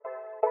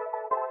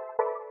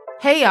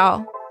Hey,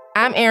 y'all.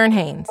 I'm Erin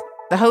Haynes,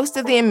 the host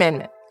of The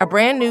Amendment, a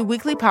brand new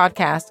weekly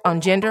podcast on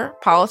gender,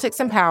 politics,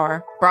 and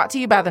power, brought to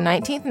you by the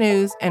 19th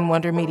News and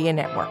Wonder Media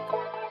Network.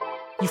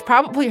 You've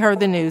probably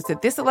heard the news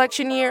that this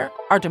election year,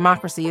 our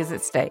democracy is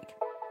at stake.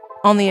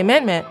 On The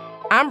Amendment,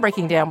 I'm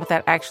breaking down what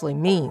that actually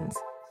means,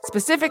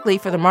 specifically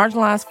for the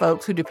marginalized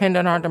folks who depend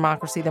on our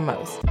democracy the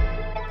most.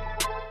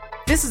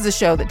 This is a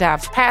show that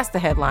dives past the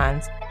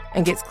headlines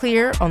and gets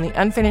clear on the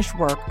unfinished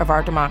work of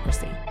our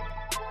democracy.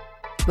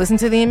 Listen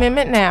to The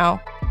Amendment now,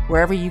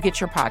 wherever you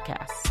get your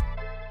podcasts.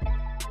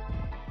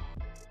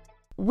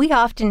 We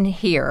often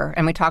hear,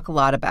 and we talk a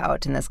lot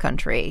about in this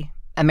country,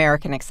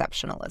 American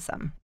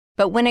exceptionalism.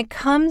 But when it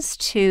comes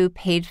to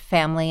paid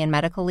family and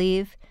medical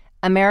leave,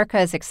 America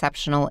is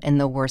exceptional in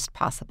the worst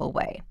possible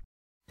way.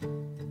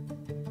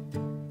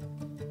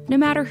 No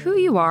matter who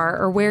you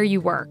are or where you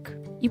work,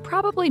 you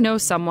probably know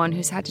someone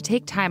who's had to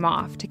take time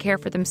off to care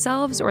for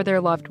themselves or their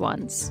loved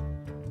ones.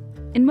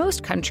 In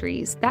most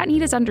countries, that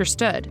need is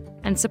understood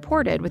and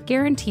supported with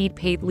guaranteed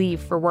paid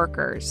leave for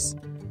workers.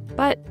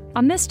 But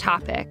on this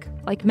topic,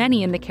 like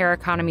many in the care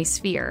economy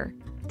sphere,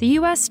 the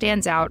U.S.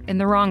 stands out in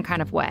the wrong kind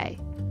of way.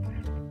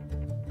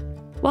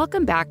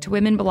 Welcome back to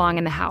Women Belong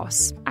in the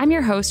House. I'm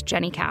your host,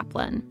 Jenny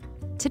Kaplan.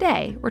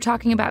 Today, we're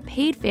talking about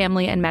paid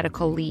family and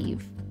medical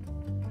leave.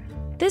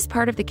 This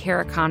part of the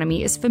care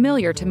economy is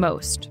familiar to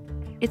most.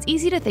 It's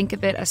easy to think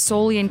of it as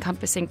solely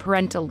encompassing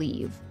parental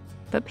leave,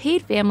 but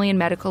paid family and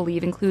medical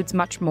leave includes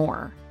much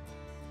more.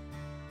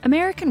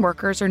 American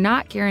workers are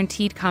not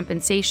guaranteed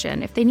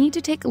compensation if they need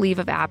to take a leave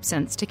of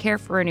absence to care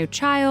for a new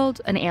child,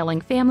 an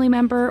ailing family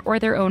member, or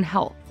their own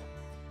health.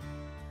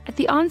 At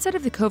the onset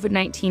of the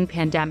COVID-19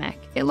 pandemic,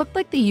 it looked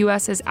like the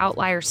U.S.'s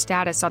outlier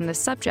status on this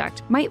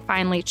subject might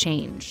finally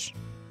change.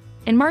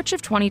 In March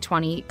of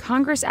 2020,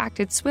 Congress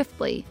acted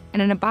swiftly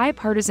and in a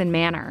bipartisan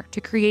manner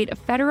to create a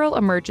federal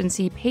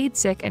emergency paid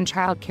sick and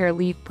child care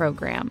leave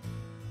program.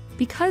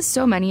 Because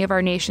so many of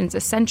our nation's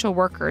essential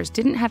workers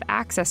didn't have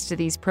access to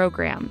these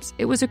programs,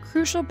 it was a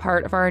crucial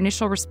part of our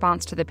initial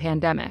response to the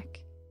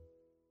pandemic.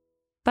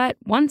 But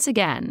once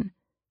again,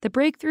 the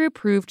breakthrough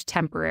proved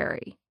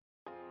temporary.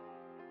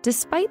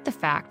 Despite the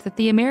fact that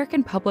the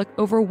American public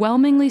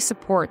overwhelmingly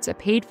supports a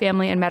paid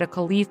family and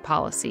medical leave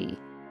policy,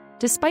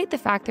 despite the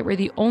fact that we're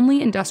the only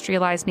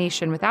industrialized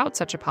nation without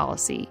such a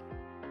policy,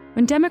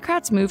 when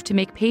Democrats moved to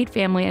make paid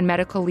family and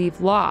medical leave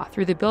law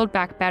through the Build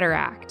Back Better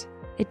Act,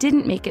 it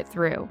didn't make it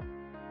through.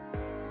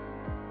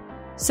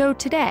 So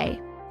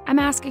today, I'm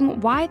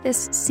asking why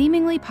this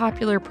seemingly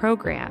popular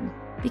program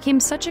became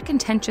such a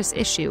contentious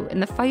issue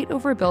in the fight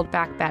over Build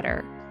Back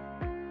Better.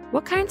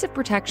 What kinds of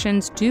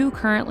protections do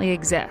currently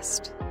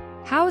exist?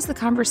 How has the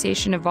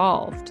conversation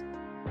evolved?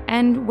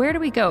 And where do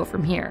we go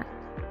from here?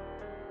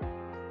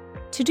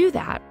 To do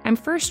that, I'm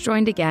first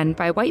joined again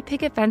by White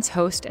Picket Fence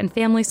host and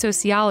family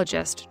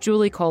sociologist,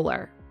 Julie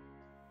Kohler.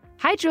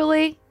 Hi,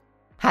 Julie.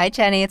 Hi,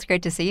 Jenny. It's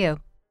great to see you.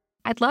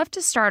 I'd love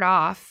to start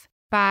off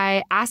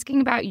by asking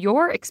about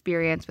your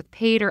experience with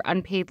paid or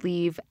unpaid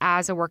leave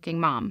as a working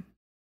mom.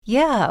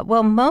 Yeah,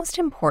 well, most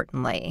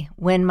importantly,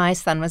 when my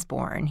son was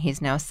born,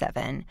 he's now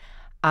 7,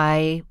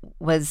 I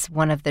was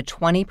one of the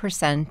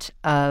 20%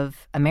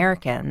 of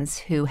Americans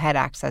who had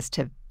access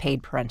to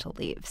paid parental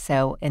leave.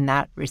 So in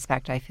that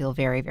respect, I feel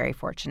very, very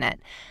fortunate.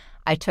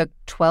 I took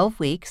 12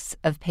 weeks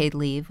of paid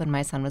leave when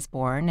my son was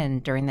born,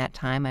 and during that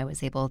time, I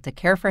was able to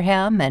care for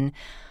him and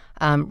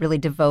really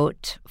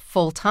devote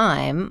full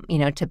time,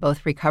 to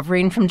both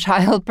recovering from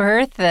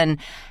childbirth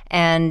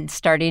and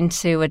starting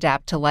to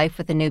adapt to life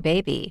with a new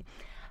baby.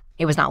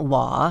 It was not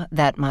law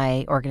that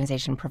my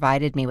organization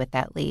provided me with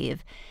that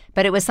leave,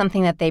 but it was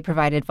something that they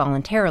provided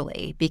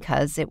voluntarily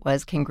because it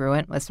was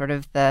congruent with sort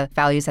of the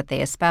values that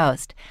they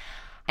espoused.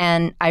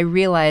 And I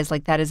realized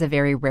that is a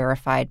very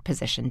rarefied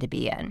position to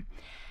be in.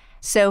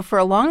 So for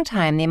a long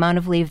time, the amount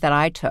of leave that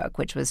I took,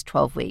 which was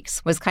 12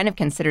 weeks, was kind of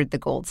considered the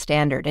gold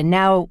standard. And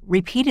now,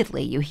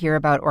 repeatedly, you hear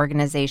about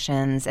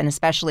organizations, and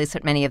especially so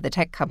many of the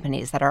tech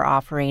companies that are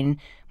offering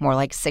more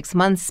like 6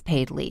 months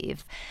paid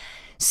leave.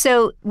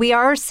 So we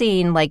are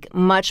seeing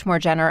much more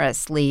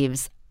generous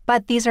leaves,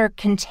 but these are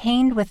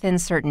contained within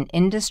certain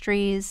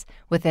industries,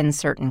 within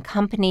certain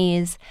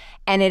companies,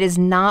 and it is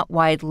not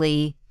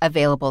widely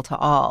available to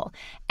all.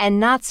 And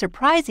not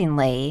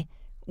surprisingly,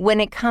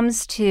 when it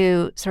comes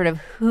to sort of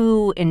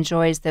who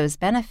enjoys those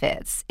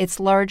benefits,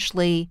 it's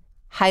largely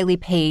highly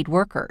paid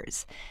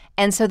workers.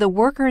 And so the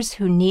workers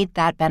who need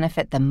that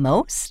benefit the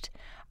most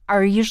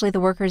are usually the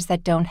workers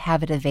that don't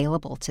have it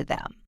available to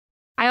them.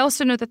 I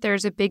also know that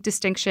there's a big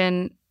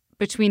distinction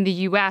between the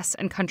U.S.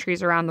 and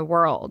countries around the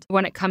world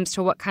when it comes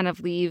to what kind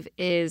of leave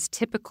is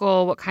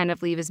typical, what kind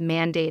of leave is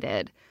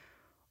mandated.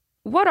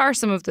 What are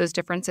some of those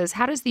differences?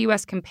 How does the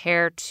U.S.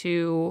 compare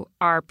to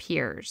our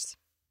peers?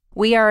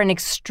 We are an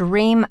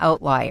extreme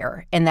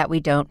outlier in that we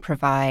don't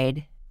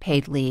provide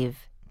paid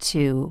leave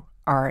to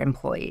our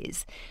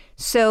employees.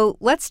 So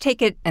let's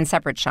take it in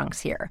separate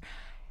chunks here.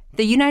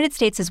 The United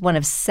States is one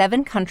of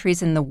 7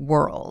 countries in the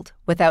world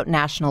without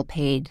national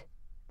paid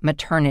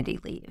maternity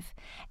leave.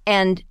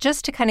 And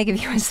just to kind of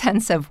give you a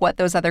sense of what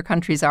those other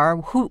countries are,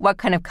 what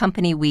kind of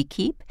company we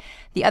keep,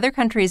 the other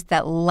countries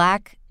that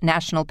lack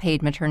national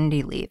paid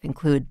maternity leave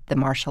include the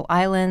Marshall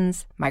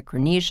Islands,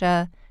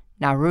 Micronesia,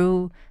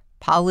 Nauru,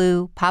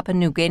 Palau, Papua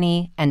New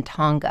Guinea, and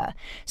Tonga.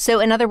 So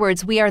in other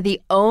words, we are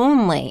the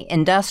only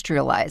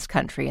industrialized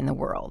country in the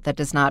world that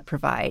does not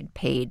provide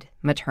paid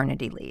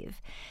maternity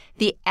leave.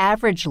 The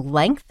average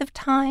length of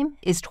time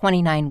is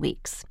 29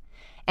 weeks.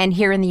 And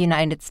here in the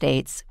United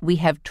States, we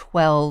have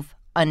 12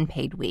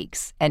 unpaid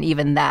weeks, and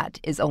even that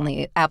is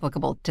only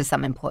applicable to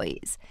some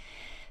employees.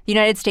 The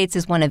United States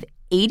is one of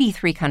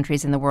 83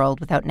 countries in the world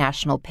without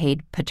national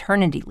paid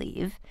paternity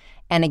leave.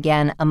 And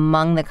again,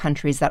 among the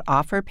countries that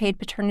offer paid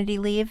paternity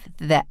leave,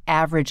 the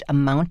average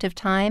amount of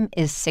time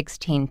is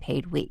 16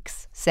 paid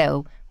weeks.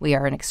 So we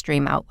are an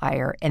extreme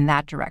outlier in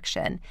that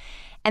direction.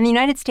 And the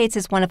United States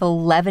is one of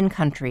 11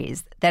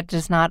 countries that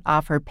does not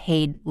offer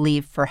paid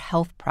leave for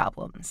health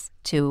problems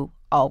to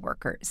all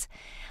workers.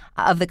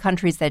 Of the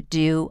countries that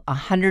do,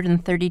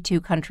 132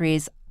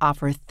 countries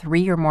offer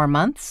 3 or more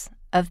months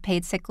of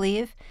paid sick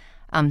leave.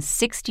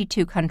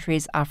 62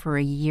 countries offer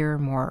a year or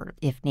more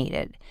if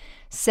needed.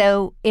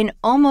 So in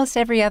almost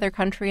every other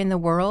country in the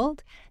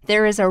world,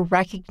 there is a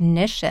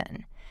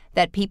recognition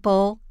that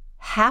people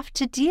have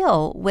to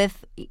deal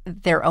with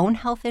their own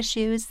health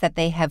issues, that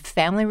they have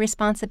family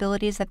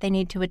responsibilities that they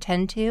need to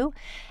attend to,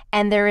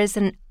 and there is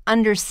an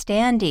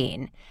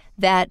understanding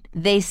that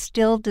they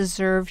still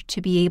deserve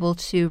to be able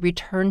to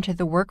return to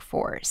the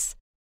workforce.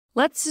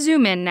 Let's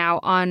zoom in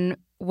now on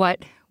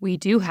what we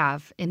do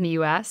have in the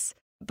U.S.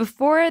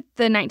 Before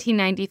the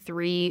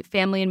 1993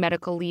 Family and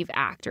Medical Leave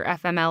Act, or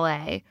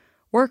FMLA,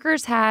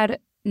 workers had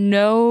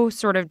no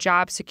sort of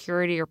job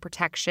security or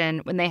protection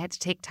when they had to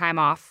take time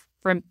off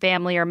for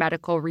family or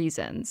medical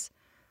reasons.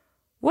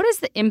 What is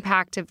the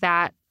impact of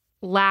that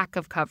lack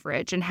of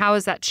coverage, and how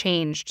has that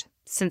changed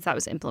since that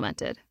was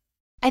implemented?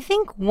 I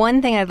think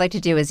one thing I'd like to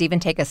do is even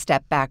take a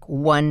step back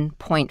one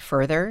point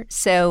further.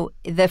 So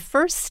the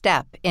first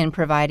step in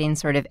providing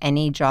sort of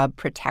any job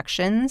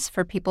protections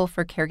for people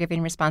for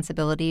caregiving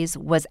responsibilities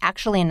was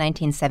actually in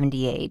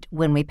 1978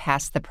 when we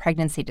passed the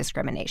Pregnancy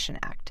Discrimination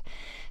Act.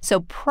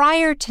 So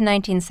prior to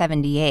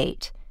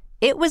 1978,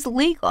 it was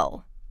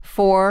legal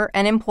for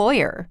an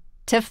employer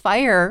to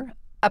fire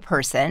a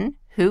person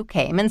who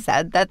came and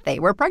said that they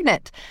were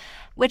pregnant,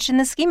 which in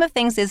the scheme of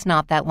things is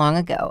not that long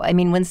ago. I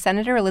mean, when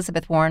Senator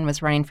Elizabeth Warren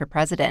was running for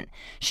president,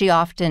 she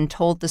often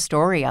told the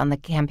story on the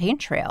campaign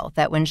trail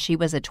that when she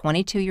was a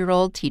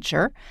 22-year-old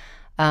teacher,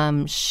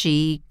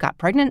 she got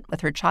pregnant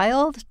with her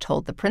child,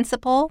 told the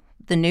principal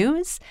the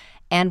news,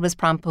 and was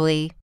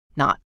promptly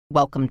not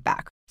welcomed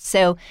back.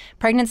 So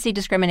pregnancy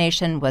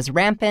discrimination was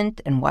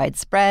rampant and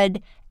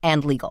widespread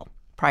and legal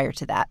prior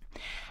to that.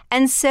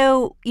 And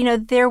so,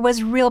 there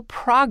was real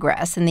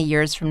progress in the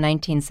years from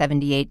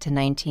 1978 to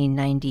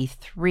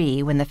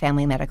 1993 when the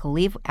Family Medical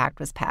Leave Act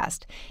was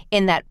passed,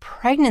 in that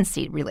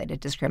pregnancy-related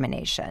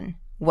discrimination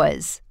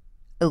was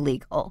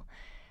illegal.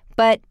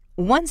 But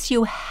once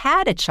you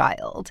had a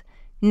child,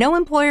 no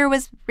employer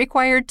was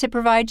required to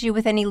provide you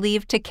with any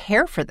leave to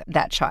care for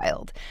that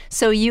child.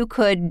 So you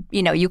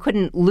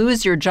couldn't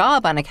lose your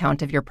job on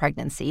account of your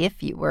pregnancy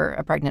if you were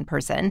a pregnant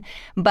person,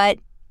 but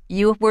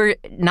you were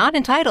not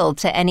entitled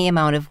to any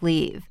amount of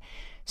leave.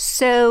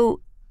 So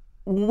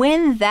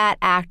when that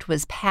act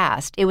was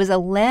passed, it was a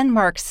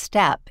landmark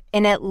step,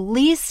 and at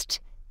least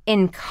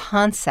in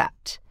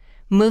concept,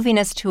 moving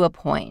us to a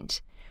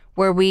point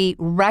where we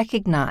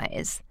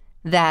recognize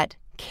that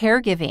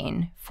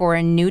caregiving for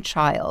a new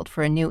child,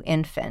 for a new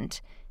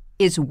infant,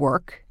 is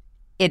work,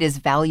 it is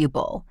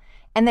valuable,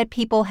 and that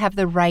people have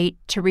the right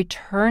to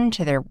return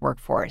to their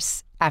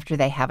workforce after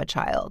they have a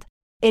child.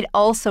 It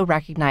also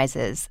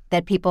recognizes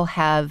that people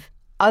have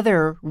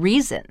other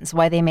reasons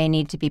why they may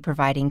need to be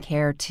providing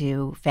care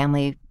to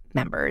family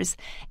members,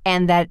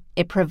 and that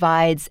it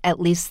provides at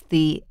least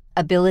the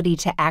ability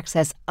to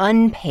access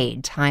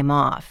unpaid time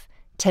off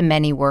to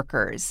many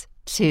workers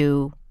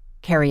to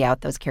carry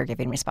out those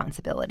caregiving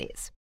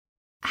responsibilities.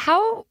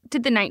 How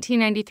did the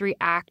 1993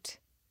 Act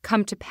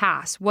come to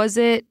pass? Was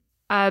it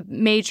a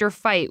major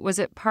fight? Was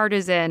it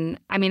partisan?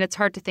 I mean, it's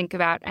hard to think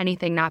about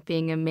anything not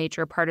being a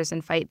major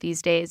partisan fight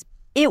these days.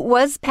 It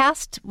was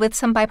passed with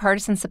some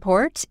bipartisan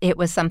support. It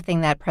was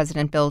something that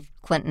President Bill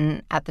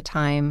Clinton at the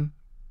time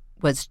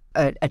was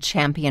a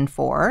champion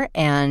for,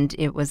 and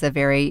it was a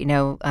very,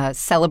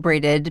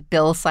 celebrated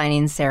bill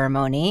signing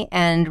ceremony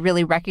and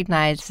really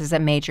recognized as a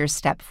major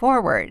step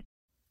forward.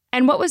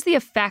 And what was the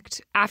effect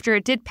after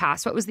it did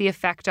pass? What was the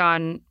effect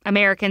on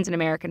Americans and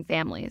American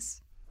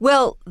families?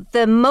 Well,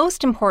 the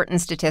most important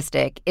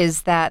statistic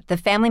is that the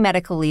Family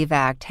Medical Leave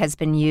Act has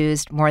been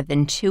used more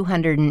than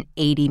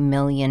 280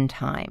 million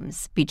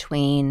times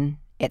between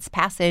its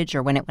passage,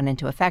 or when it went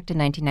into effect in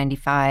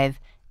 1995,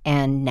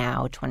 and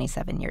now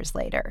 27 years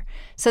later.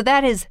 So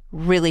that is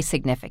really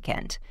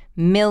significant.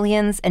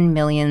 Millions and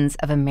millions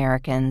of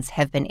Americans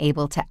have been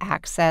able to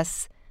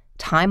access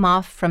time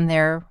off from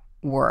their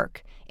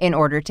work in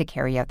order to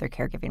carry out their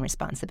caregiving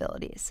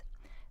responsibilities.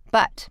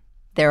 But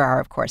there are,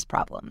 of course,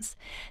 problems.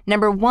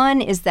 Number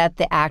one is that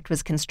the act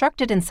was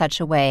constructed in such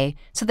a way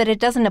so that it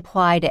doesn't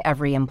apply to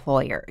every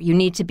employer. You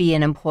need to be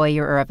an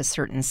employer of a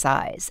certain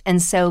size.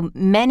 And so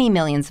many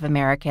millions of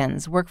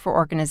Americans work for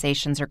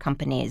organizations or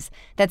companies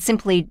that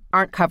simply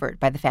aren't covered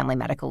by the Family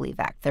Medical Leave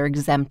Act. They're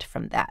exempt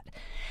from that.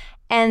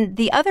 And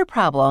the other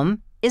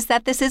problem is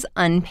that this is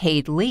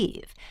unpaid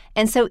leave.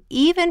 And so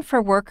even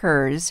for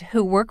workers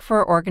who work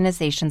for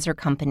organizations or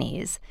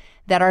companies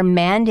that are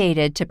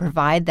mandated to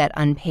provide that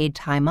unpaid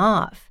time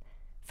off,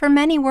 for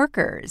many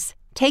workers,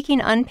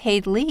 taking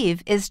unpaid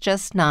leave is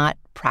just not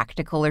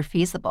practical or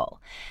feasible.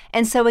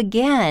 And so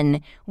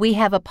again, we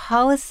have a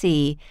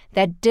policy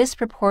that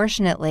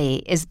disproportionately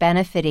is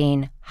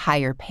benefiting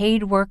higher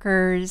paid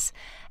workers,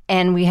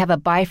 and we have a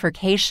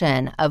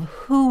bifurcation of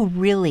who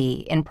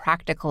really, in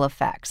practical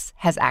effects,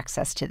 has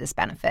access to this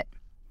benefit.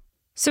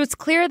 So it's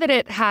clear that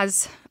it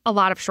has a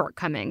lot of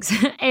shortcomings.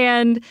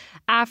 And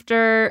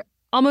after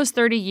almost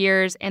 30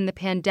 years and the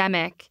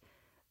pandemic,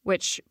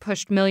 which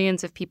pushed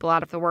millions of people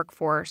out of the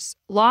workforce,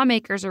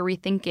 lawmakers are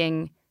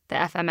rethinking the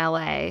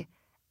FMLA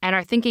and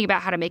are thinking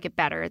about how to make it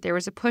better. There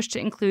was a push to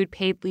include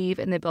paid leave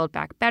in the Build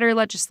Back Better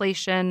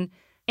legislation.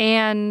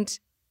 And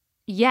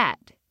yet,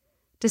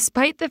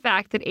 despite the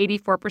fact that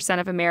 84%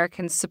 of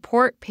Americans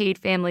support paid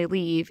family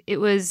leave, it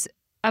was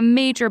a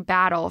major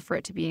battle for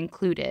it to be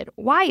included.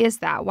 Why is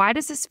that? Why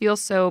does this feel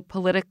so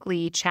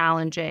politically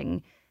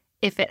challenging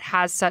if it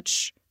has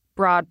such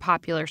broad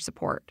popular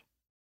support?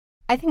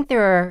 I think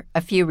there are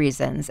a few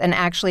reasons, and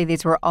actually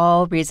these were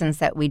all reasons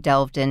that we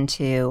delved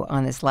into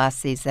on this last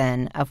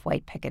season of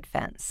White Picket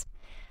Fence.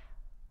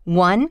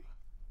 One,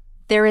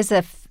 there is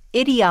a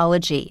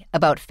ideology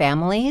about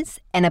families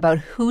and about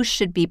who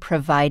should be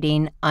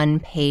providing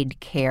unpaid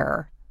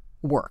care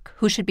work,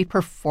 who should be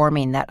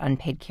performing that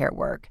unpaid care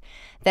work.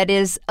 That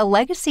is a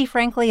legacy,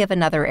 frankly, of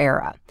another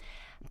era.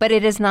 But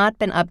it has not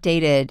been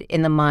updated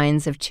in the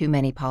minds of too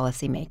many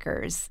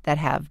policymakers that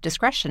have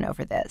discretion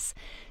over this.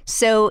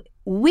 So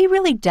we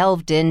really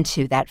delved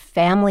into that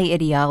family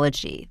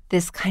ideology,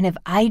 this kind of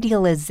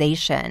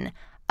idealization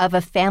of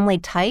a family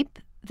type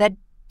that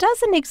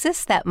doesn't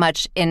exist that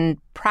much in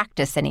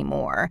practice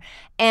anymore,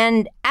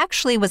 and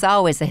actually was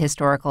always a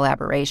historical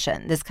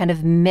aberration. This kind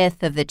of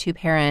myth of the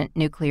two-parent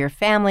nuclear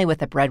family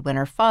with a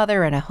breadwinner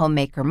father and a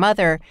homemaker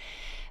mother.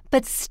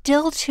 But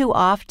still too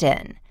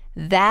often,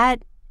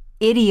 that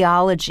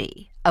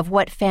ideology of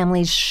what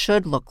families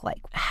should look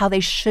like, how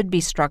they should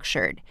be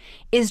structured,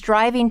 is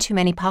driving too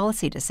many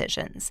policy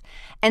decisions.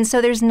 And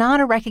so there's not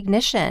a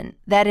recognition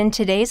that in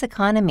today's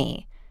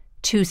economy,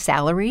 2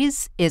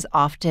 salaries is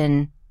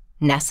often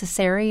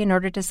necessary in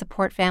order to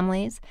support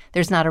families.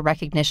 There's not a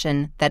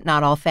recognition that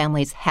not all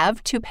families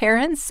have 2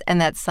 parents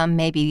and that some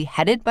may be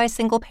headed by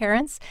single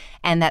parents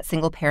and that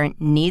single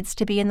parent needs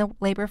to be in the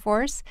labor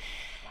force.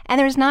 And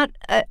there's not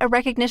a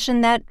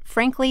recognition that,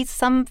 frankly,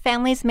 some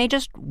families may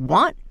just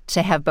want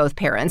to have both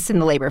parents in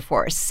the labor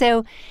force.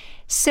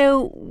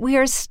 So we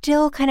are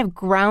still kind of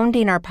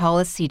grounding our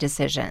policy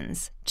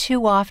decisions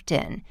too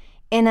often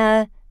in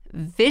a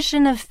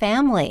vision of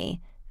family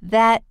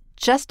that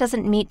just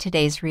doesn't meet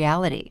today's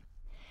reality.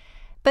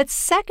 But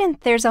second,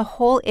 there's a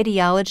whole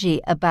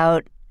ideology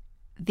about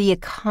the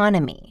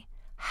economy,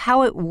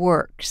 how it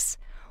works,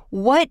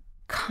 what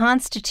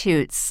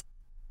constitutes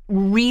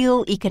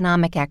real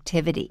economic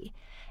activity.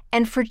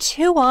 And for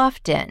too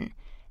often,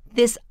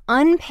 this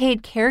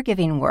unpaid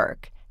caregiving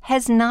work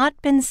has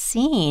not been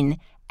seen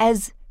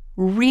as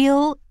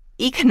real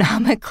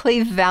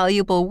economically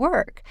valuable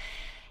work.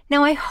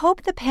 Now, I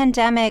hope the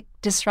pandemic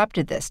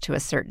disrupted this to a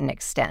certain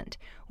extent.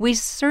 We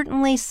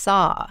certainly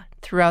saw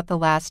throughout the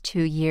last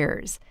 2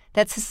 years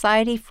that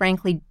society,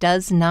 frankly,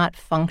 does not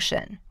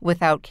function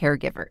without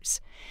caregivers.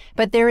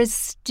 But there is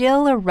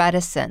still a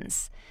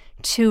reticence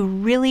to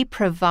really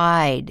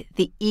provide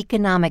the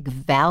economic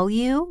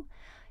value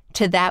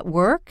to that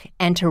work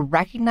and to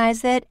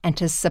recognize it and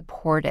to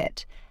support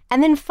it.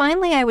 And then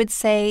finally, I would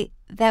say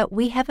that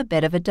we have a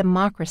bit of a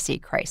democracy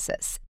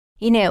crisis.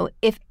 You know,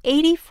 if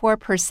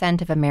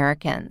 84% of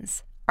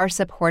Americans are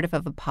supportive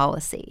of a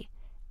policy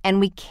and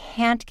we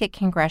can't get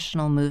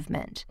congressional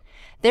movement,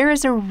 there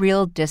is a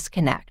real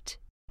disconnect.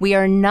 We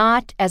are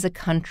not, as a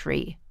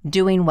country,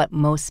 doing what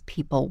most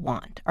people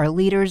want. Our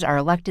leaders, our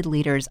elected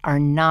leaders, are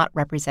not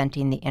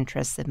representing the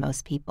interests of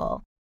most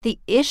people. The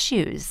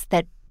issues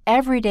that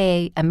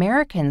everyday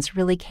Americans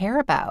really care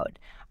about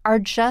are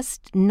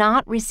just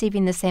not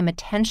receiving the same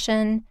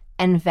attention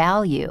and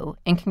value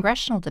in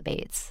congressional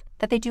debates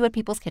that they do at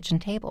people's kitchen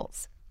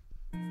tables.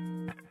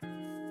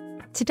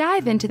 To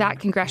dive into that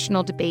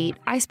congressional debate,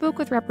 I spoke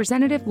with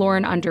Representative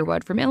Lauren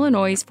Underwood from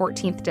Illinois'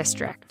 14th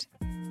District.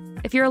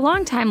 If you're a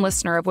longtime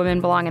listener of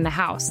Women Belong in the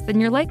House, then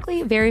you're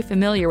likely very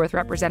familiar with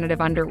Representative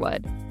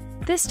Underwood.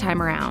 This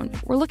time around,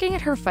 we're looking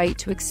at her fight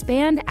to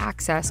expand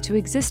access to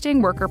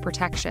existing worker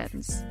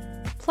protections.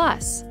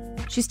 Plus,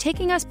 she's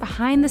taking us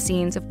behind the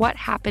scenes of what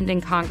happened in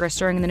Congress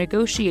during the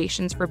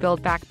negotiations for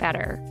Build Back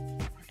Better,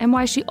 and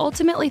why she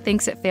ultimately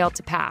thinks it failed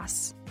to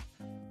pass.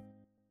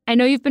 I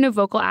know you've been a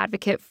vocal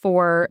advocate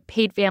for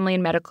paid family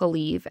and medical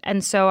leave.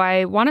 And so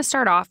I want to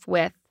start off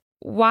with,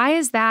 why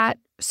is that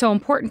so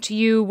important to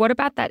you? What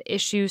about that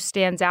issue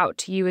stands out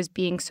to you as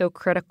being so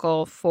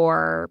critical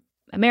for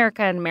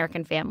America and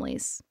American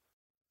families?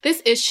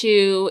 This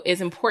issue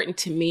is important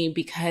to me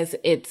because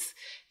it's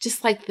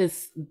just like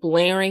this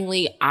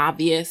blaringly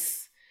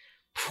obvious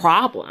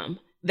problem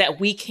that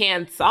we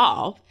can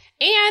solve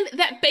and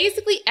that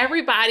basically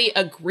everybody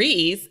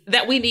agrees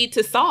that we need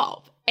to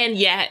solve. And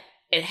yet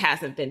it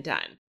hasn't been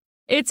done.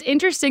 It's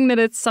interesting that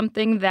it's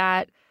something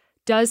that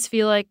does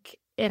feel like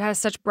it has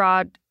such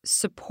broad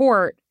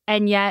support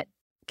and yet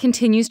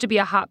continues to be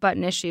a hot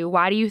button issue.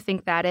 Why do you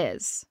think that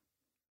is?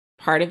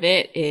 Part of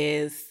it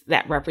is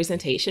that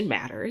representation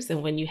matters.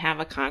 And when you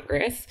have a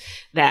Congress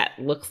that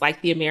looks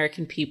like the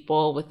American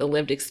people with the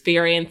lived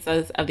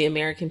experiences of the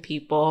American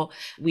people,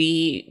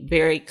 we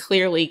very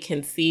clearly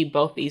can see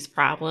both these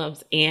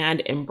problems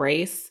and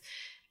embrace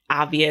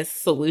obvious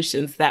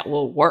solutions that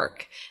will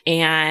work.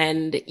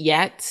 And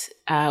yet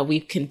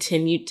we've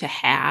continued to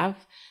have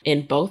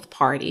in both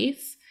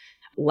parties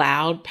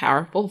loud,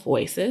 powerful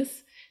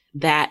voices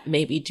that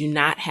maybe do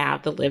not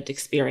have the lived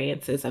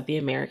experiences of the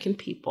American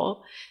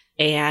people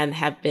and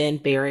have been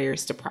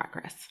barriers to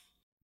progress.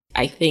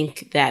 I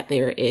think that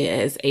there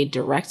is a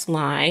direct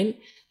line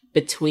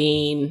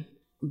between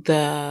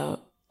the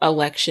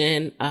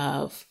election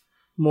of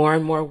more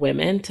and more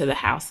women to the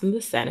House and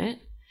the Senate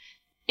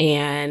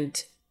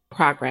and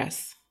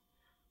progress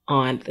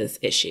on this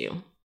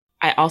issue.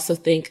 I also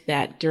think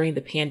that during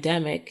the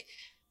pandemic,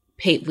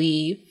 paid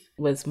leave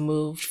was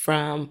moved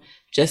from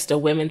just a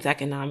women's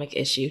economic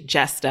issue,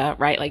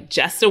 right? Like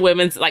just a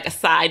women's, like a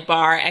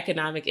sidebar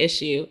economic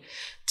issue,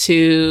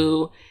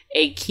 to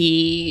a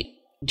key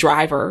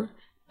driver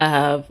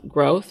of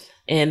growth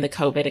in the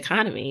COVID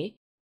economy.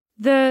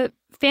 The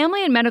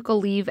Family and Medical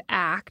Leave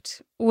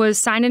Act was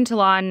signed into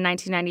law in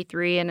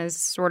 1993 and has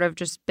sort of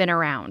just been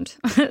around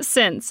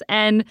since.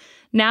 And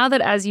now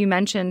that, as you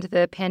mentioned,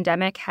 the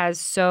pandemic has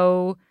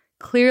so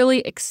clearly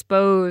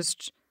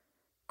exposed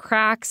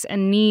cracks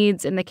and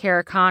needs in the care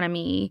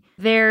economy,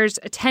 there's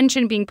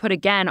attention being put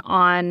again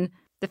on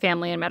the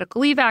Family and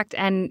Medical Leave Act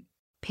and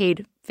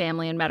paid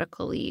family and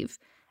medical leave.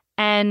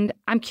 And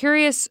I'm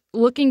curious,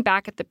 looking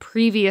back at the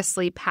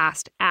previously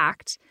passed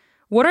act,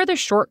 what are the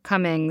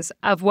shortcomings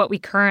of what we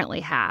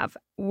currently have?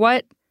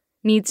 What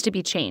needs to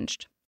be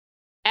changed?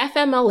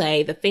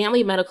 FMLA, the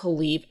Family Medical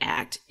Leave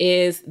Act,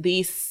 is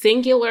the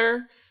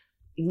singular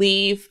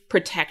leave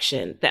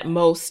protection that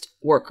most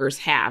workers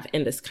have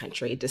in this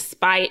country,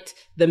 despite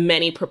the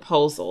many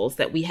proposals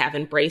that we have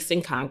embraced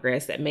in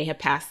Congress that may have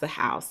passed the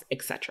House,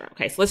 et cetera.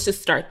 Okay, so let's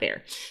just start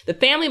there. The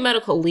Family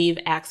Medical Leave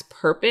Act's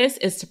purpose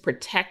is to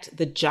protect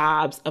the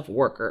jobs of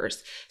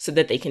workers so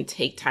that they can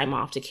take time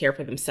off to care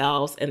for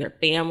themselves and their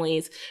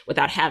families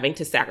without having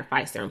to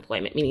sacrifice their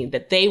employment, meaning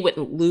that they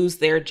wouldn't lose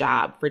their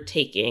job for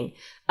taking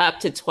up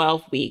to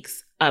 12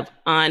 weeks of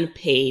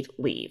unpaid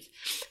leave.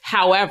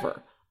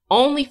 However,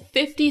 only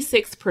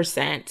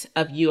 56%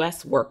 of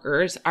U.S.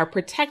 workers are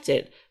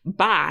protected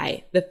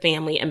by the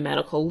Family and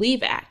Medical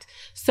Leave Act.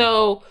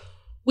 So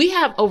we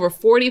have over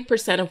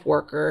 40% of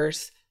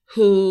workers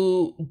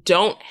who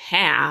don't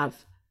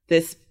have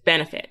this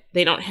benefit.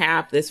 They don't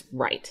have this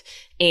right.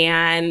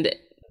 And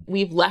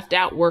we've left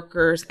out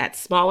workers at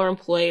smaller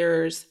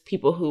employers,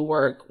 people who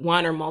work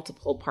one or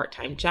multiple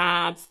part-time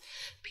jobs,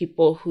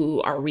 people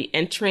who are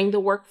re-entering the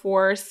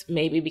workforce,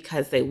 maybe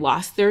because they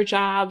lost their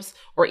jobs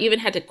or even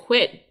had to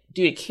quit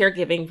due to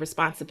caregiving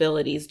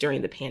responsibilities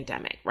during the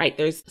pandemic, right?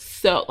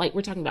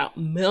 We're talking about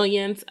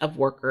millions of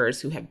workers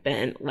who have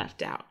been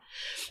left out.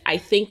 I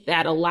think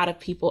that a lot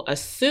of people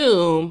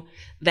assume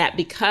that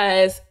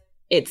because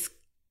it's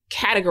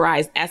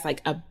categorized as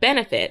like a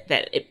benefit,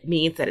 that it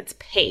means that it's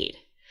paid.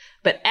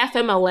 But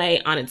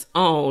FMLA on its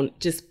own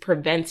just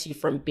prevents you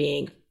from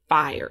being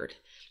fired.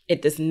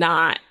 It does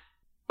not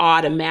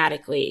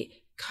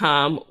automatically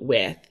come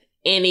with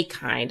any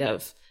kind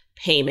of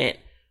payment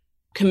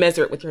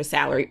commensurate with your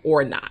salary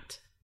or not.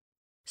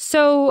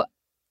 So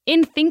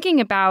in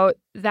thinking about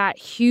that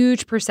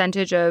huge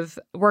percentage of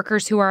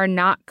workers who are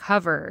not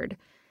covered,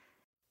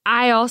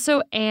 I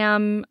also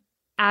am,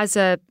 as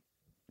a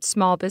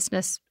small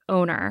business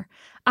owner,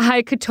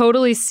 I could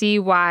totally see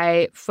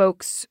why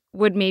folks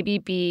would maybe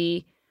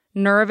be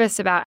nervous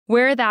about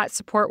where that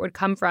support would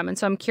come from. And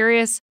so I'm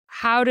curious,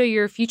 how do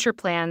your future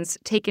plans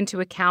take into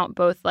account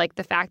both like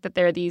the fact that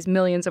there are these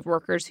millions of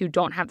workers who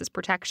don't have this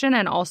protection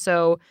and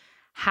also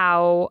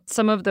how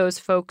some of those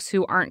folks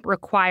who aren't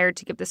required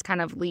to give this kind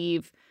of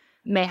leave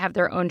may have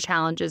their own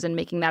challenges in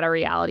making that a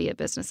reality at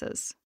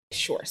businesses?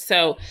 Sure.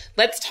 So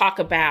let's talk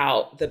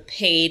about the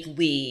paid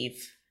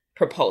leave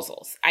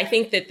proposals. I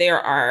think that there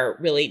are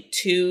really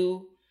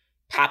two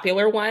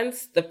popular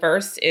ones. The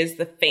first is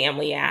the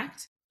Family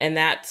Act, and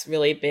that's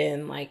really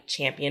been like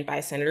championed by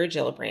Senator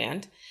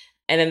Gillibrand.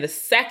 And then the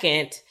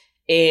second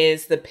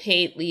is the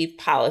paid leave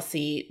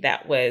policy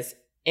that was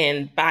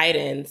in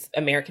Biden's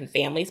American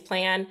Families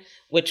Plan,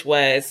 which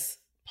was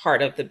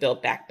part of the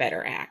Build Back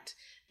Better Act.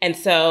 And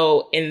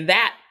so in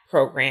that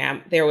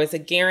program, there was a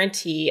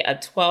guarantee of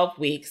 12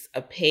 weeks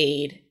of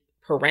paid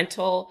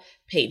parental,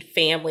 paid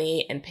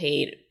family, and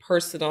paid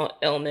personal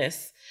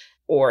illness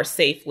or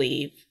safe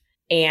leave.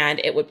 And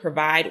it would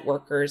provide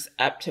workers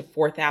up to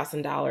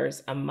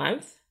 $4,000 a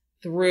month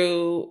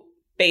through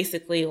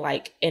basically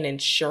like an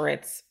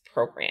insurance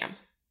program.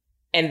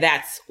 And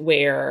that's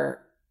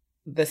where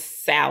the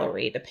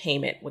salary, the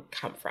payment would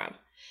come from.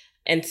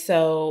 And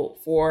so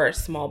for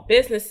small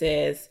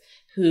businesses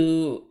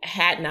who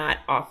had not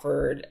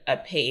offered a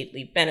paid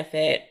leave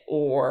benefit,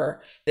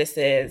 or this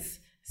is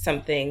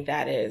something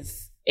that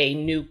is a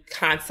new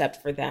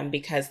concept for them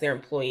because their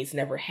employees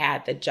never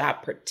had the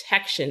job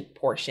protection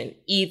portion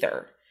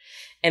either.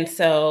 And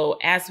so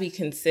as we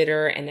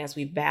consider and as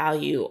we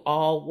value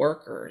all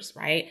workers,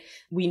 right,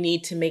 we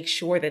need to make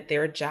sure that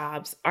their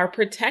jobs are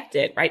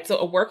protected, right? So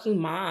a working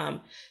mom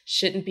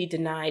shouldn't be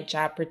denied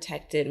job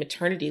protected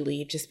maternity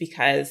leave just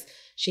because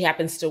she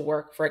happens to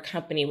work for a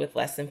company with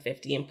less than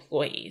 50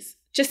 employees.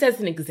 Just as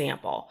an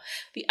example.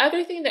 The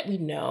other thing that we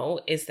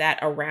know is that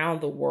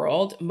around the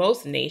world,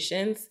 most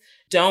nations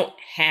don't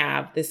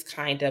have this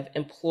kind of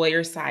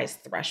employer size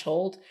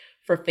threshold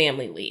for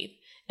family leave.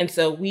 And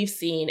so we've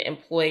seen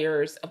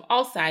employers of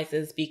all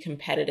sizes be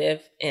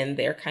competitive in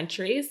their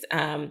countries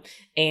and,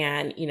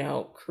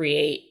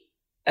 create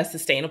a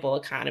sustainable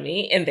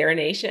economy in their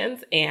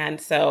nations.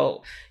 And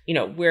so,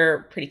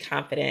 we're pretty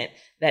confident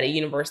that a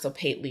universal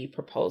paid leave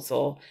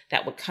proposal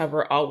that would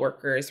cover all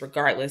workers,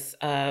 regardless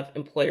of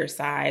employer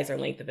size or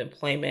length of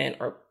employment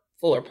or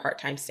full or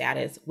part-time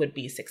status, would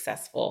be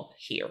successful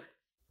here.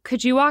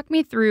 Could you walk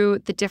me through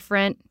the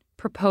different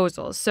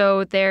proposals?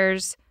 So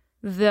there's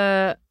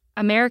the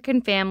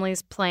American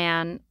Families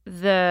Plan,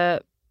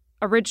 the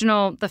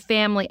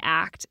Family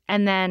Act,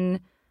 and then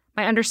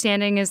my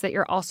understanding is that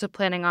you're also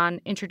planning on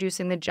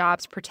introducing the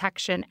Jobs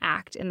Protection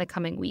Act in the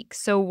coming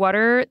weeks. So what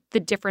are the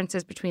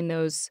differences between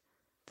those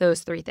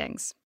three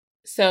things?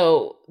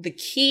 So the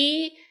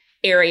key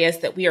areas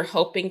that we are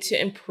hoping to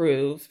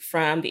improve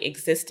from the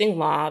existing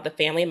law, the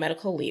Family and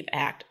Medical Leave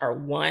Act, are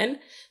one,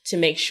 to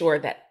make sure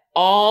that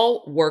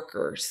all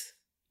workers,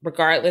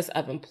 regardless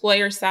of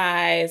employer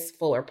size,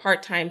 full or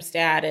part-time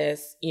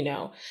status,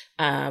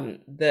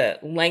 the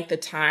length of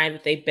time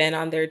that they've been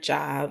on their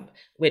job,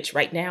 which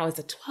right now is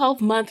a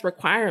 12-month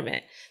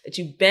requirement that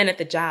you've been at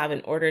the job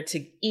in order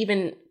to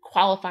even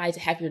qualify to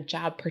have your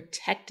job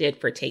protected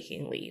for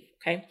taking leave,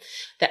 okay?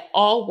 That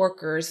all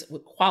workers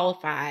would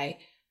qualify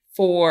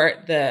for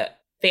the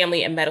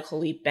family and medical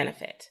leave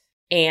benefit.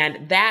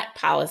 And that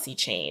policy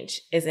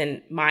change is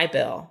in my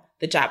bill,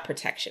 the Job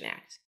Protection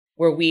Act,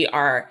 where we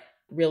are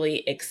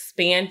really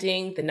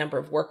expanding the number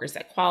of workers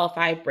that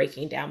qualify,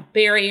 breaking down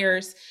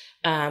barriers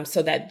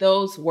so that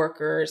those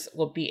workers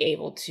will be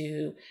able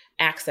to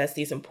access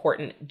these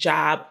important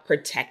job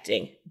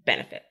protecting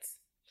benefits.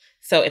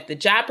 So if the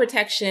Job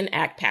Protection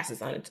Act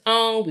passes on its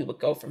own, we would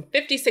go from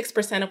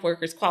 56% of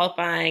workers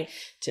qualifying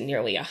to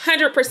nearly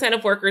 100%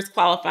 of workers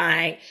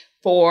qualifying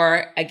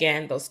for,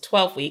 again, those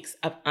 12 weeks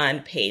of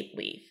unpaid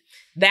leave.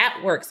 That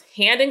works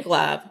hand in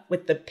glove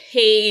with the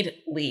paid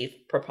leave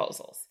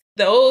proposals.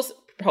 Those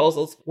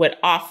proposals would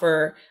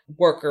offer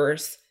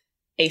workers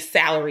a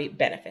salary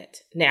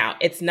benefit. Now,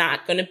 it's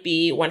not going to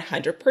be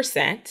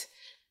 100%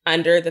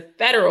 under the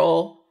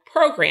federal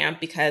program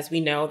because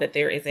we know that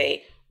there is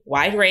a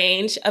wide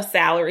range of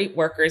salary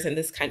workers in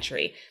this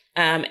country.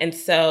 And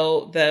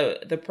so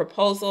the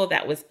proposal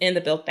that was in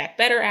the Build Back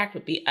Better Act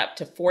would be up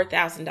to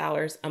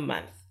 $4,000 a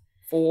month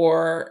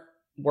for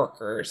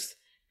workers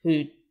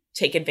who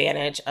take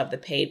advantage of the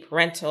paid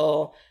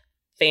parental,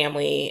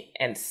 family,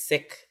 and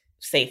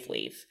safe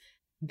leave.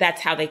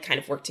 That's how they kind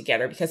of work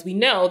together because we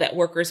know that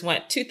workers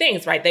want two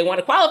things, right? They want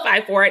to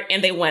qualify for it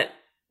and they want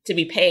to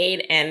be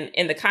paid. And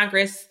in the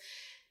Congress,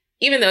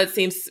 even though it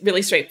seems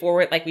really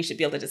straightforward, like we should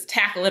be able to just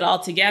tackle it all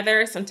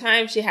together,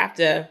 sometimes you have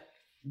to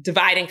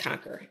divide and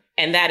conquer.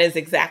 And that is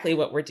exactly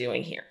what we're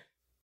doing here.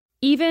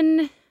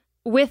 Even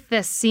with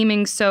this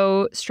seeming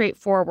so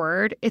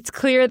straightforward, it's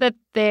clear that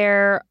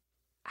there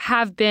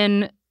have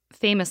been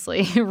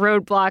famously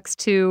roadblocks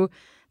to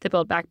the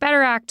Build Back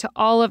Better Act, to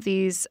all of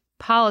these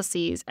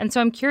policies. And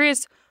so I'm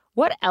curious,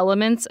 what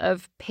elements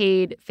of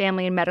paid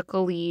family and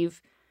medical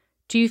leave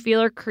do you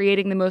feel are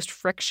creating the most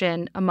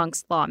friction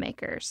amongst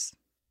lawmakers?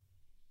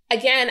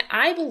 Again,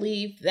 I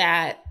believe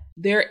that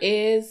there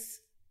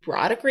is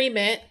broad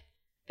agreement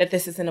that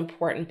this is an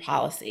important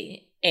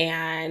policy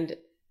and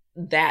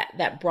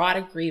that broad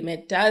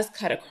agreement does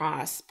cut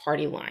across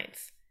party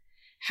lines.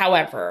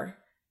 However,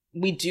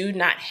 we do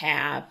not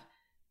have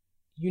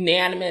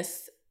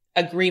unanimous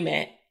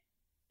agreement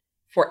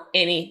for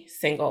any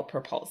single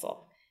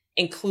proposal,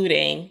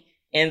 including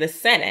in the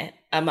Senate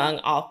among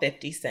all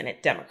 50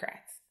 Senate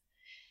Democrats.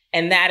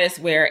 And that is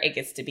where it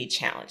gets to be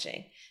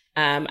challenging.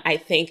 I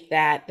think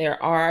that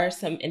there are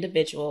some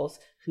individuals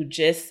who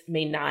just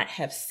may not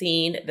have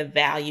seen the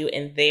value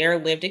in their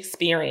lived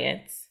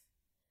experience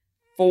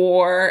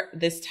for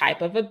this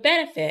type of a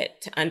benefit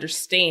to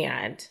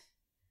understand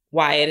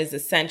why it is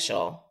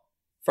essential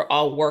for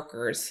all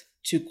workers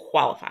to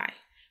qualify,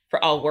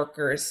 for all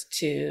workers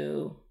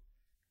to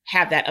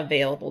have that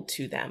available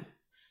to them.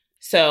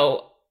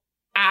 So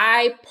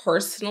I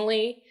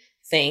personally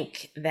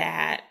think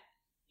that,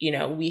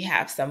 we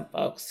have some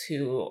folks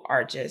who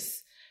are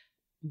just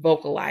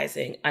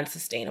vocalizing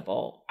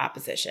unsustainable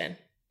opposition.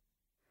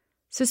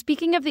 So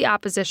speaking of the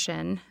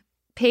opposition,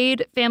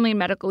 paid family and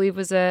medical leave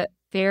was a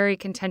very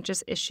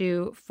contentious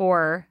issue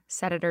for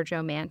Senator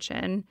Joe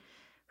Manchin,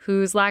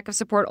 whose lack of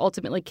support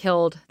ultimately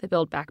killed the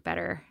Build Back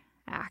Better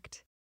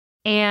Act.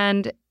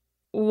 And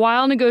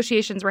while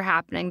negotiations were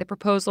happening, the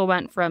proposal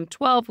went from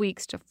 12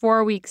 weeks to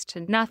 4 weeks to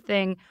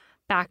nothing,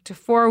 back to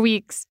 4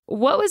 weeks.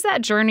 What was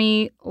that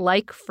journey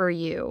like for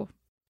you?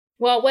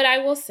 Well, what I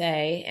will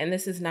say, and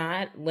this is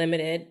not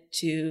limited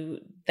to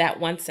that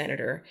one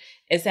senator,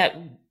 is that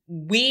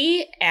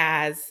we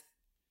as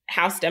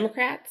House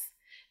Democrats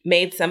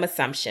made some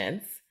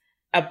assumptions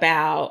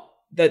about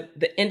the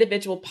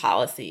individual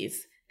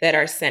policies that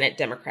our Senate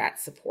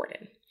Democrats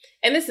supported.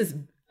 And this is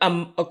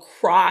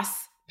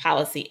across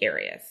policy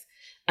areas.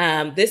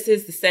 This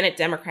is the Senate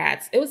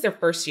Democrats. It was their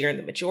first year in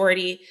the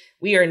majority.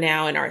 We are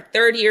now in our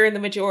third year in the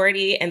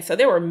majority. And so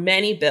there were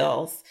many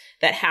bills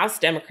that House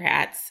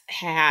Democrats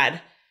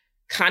had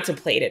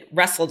contemplated,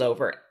 wrestled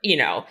over,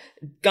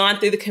 gone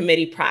through the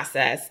committee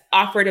process,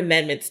 offered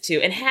amendments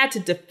to, and had to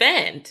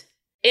defend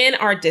in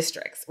our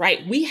districts,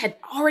 right? We had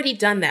already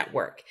done that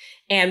work.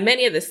 And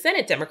many of the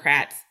Senate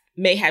Democrats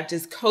may have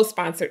just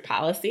co-sponsored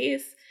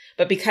policies,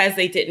 but because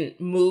they didn't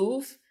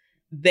move,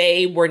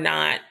 they were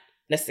not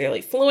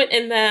necessarily fluent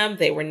in them.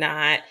 They were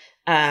not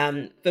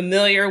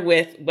familiar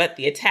with what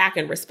the attack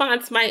and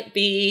response might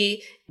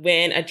be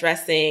when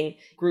addressing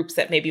groups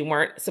that maybe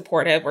weren't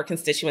supportive or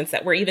constituents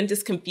that were even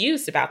just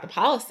confused about the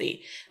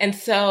policy. And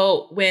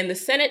so when the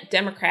Senate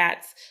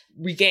Democrats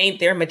regained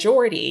their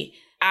majority,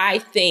 I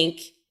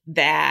think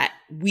that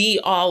we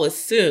all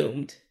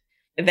assumed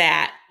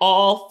that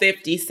all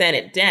 50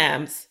 Senate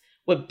Dems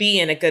would be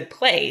in a good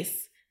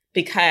place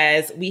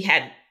because we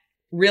had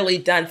really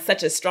done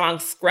such a strong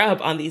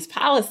scrub on these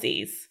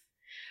policies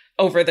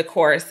over the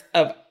course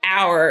of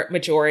our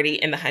majority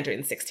in the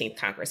 116th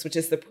Congress, which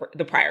is the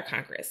prior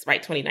Congress,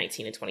 right,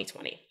 2019 and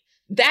 2020.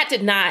 That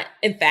did not,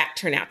 in fact,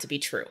 turn out to be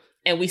true.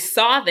 And we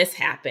saw this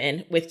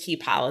happen with key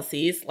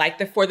policies like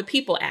the For the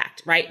People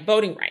Act, right,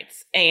 voting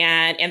rights,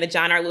 and the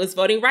John R. Lewis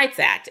Voting Rights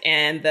Act,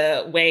 and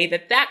the way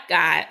that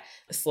got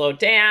slowed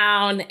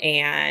down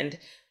and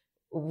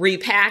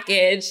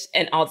repackaged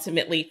and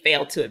ultimately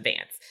failed to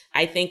advance.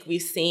 I think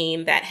we've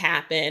seen that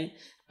happen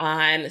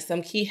on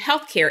some key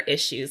healthcare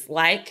issues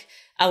like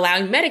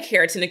allowing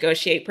Medicare to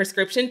negotiate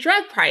prescription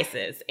drug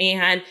prices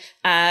and,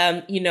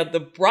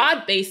 the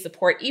broad-based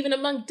support even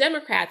among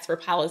Democrats for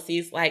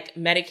policies like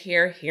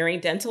Medicare, hearing,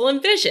 dental,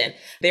 and vision.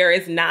 There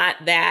is not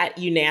that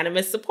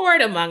unanimous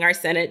support among our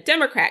Senate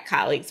Democrat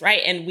colleagues,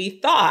 right? And we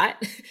thought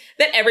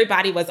that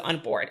everybody was on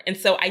board. And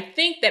so I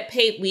think that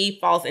paid leave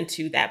falls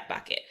into that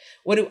bucket.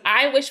 What do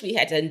I wish we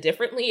had done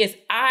differently is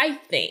I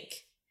think,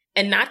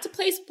 and not to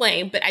place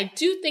blame, but I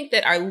do think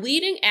that our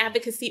leading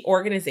advocacy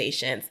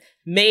organizations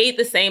made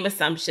the same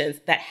assumptions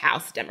that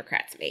House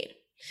Democrats made.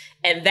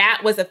 And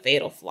that was a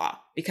fatal flaw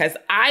because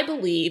I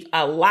believe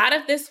a lot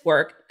of this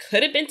work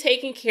could have been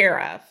taken care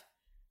of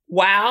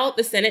while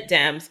the Senate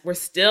Dems were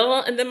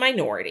still in the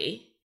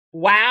minority,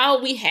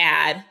 while we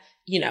had,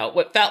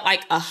 what felt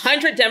like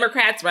 100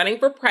 Democrats running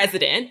for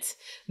president,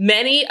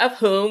 many of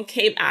whom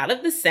came out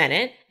of the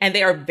Senate, and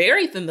they are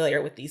very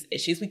familiar with these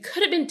issues. We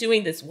could have been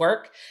doing this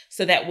work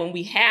so that when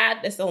we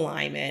had this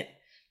alignment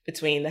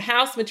between the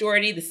House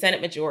majority, the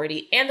Senate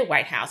majority, and the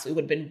White House, we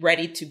would have been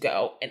ready to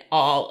go and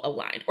all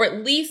aligned, or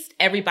at least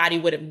everybody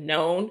would have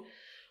known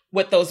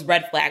what those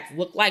red flags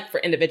look like for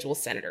individual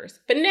senators.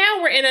 But now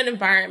we're in an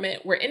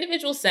environment where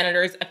individual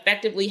senators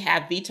effectively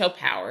have veto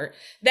power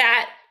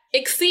that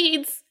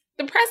exceeds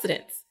the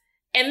president's.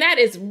 And that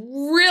is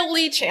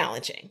really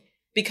challenging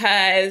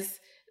because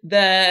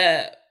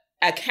the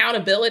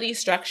accountability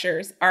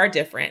structures are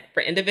different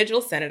for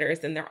individual senators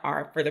than there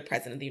are for the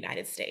president of the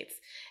United States.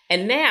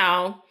 And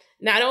now,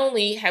 not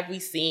only have we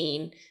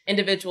seen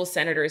individual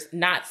senators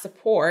not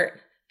support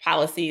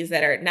policies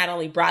that are not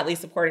only broadly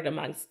supported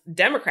amongst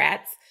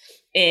Democrats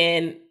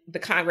in the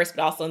Congress,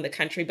 but also in the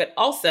country, but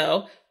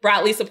also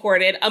broadly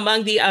supported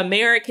among the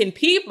American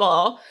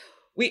people,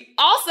 we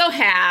also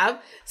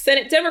have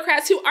Senate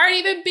Democrats who aren't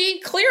even being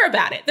clear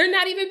about it. They're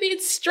not even being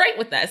straight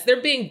with us.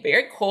 They're being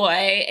very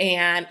coy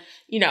and,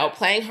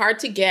 playing hard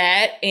to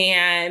get.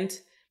 And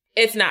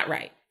it's not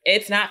right.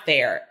 It's not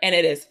fair. And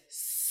it is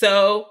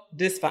so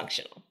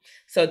dysfunctional.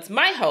 So it's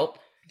my hope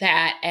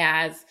that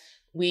as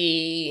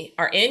we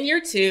are in year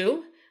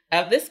 2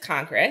 of this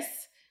Congress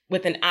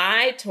with an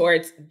eye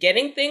towards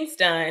getting things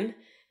done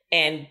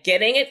and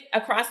getting it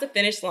across the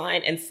finish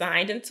line and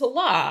signed into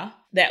law,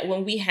 that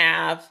when we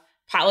have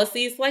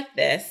policies like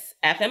this,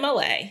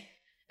 FMLA,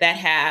 that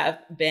have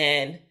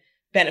been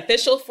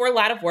beneficial for a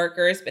lot of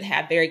workers, but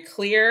have very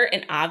clear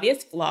and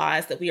obvious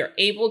flaws, that we are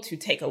able to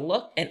take a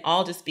look and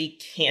all just be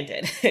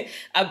candid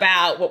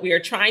about what we are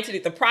trying to do,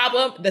 the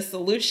problem, the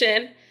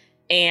solution,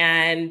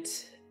 and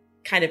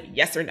kind of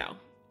yes or no.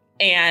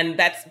 And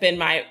that's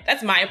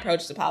my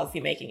approach to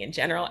policymaking in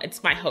general.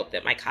 It's my hope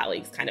that my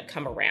colleagues kind of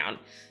come around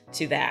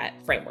to that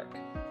framework.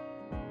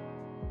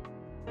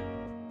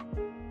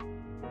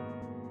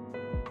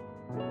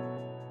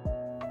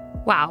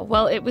 Wow.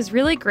 Well, it was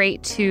really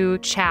great to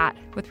chat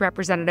with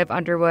Representative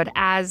Underwood.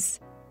 As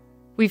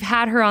we've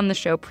had her on the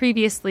show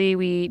previously,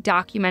 we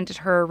documented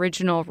her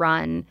original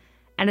run,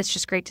 and it's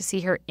just great to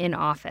see her in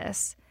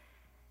office.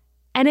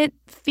 And it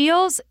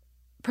feels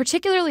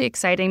particularly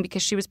exciting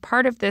because she was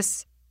part of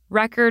this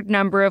record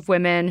number of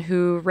women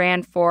who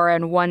ran for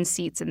and won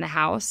seats in the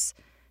House.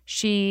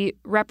 She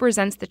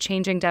represents the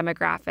changing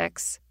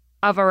demographics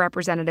of our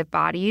representative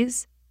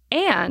bodies.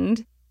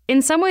 And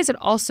in some ways, it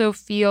also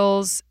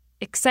feels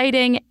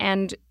exciting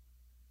and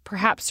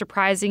perhaps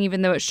surprising,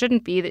 even though it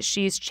shouldn't be, that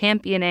she's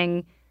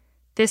championing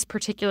this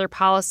particular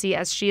policy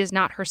as she is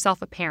not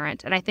herself a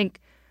parent. And I think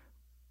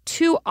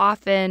too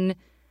often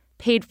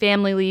paid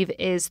family leave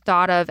is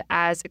thought of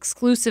as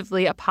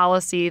exclusively a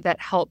policy that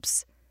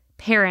helps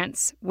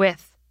parents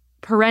with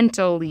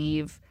parental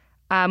leave,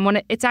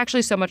 when it's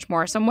actually so much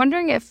more. So I'm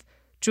wondering if,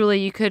 Julie,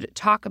 you could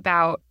talk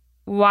about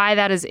why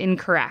that is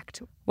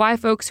incorrect, why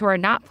folks who are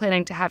not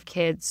planning to have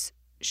kids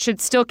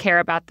should still care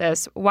about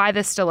this, why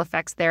this still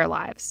affects their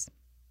lives.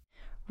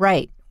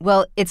 Right.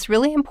 Well, it's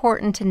really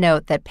important to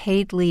note that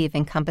paid leave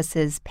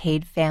encompasses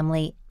paid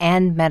family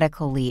and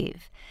medical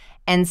leave.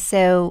 And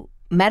so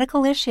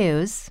medical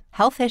issues,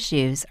 health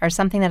issues, are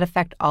something that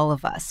affect all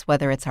of us,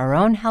 whether it's our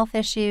own health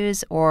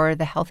issues or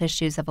the health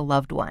issues of a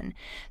loved one.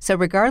 So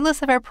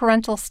regardless of our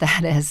parental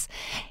status,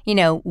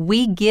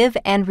 we give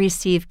and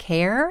receive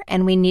care,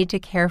 and we need to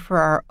care for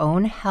our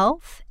own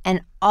health.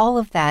 And all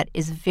of that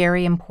is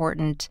very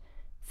important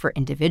for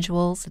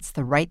individuals. It's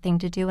the right thing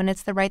to do, and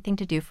it's the right thing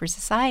to do for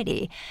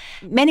society.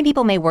 Many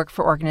people may work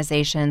for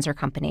organizations or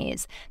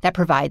companies that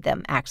provide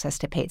them access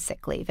to paid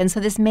sick leave. And so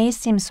this may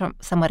seem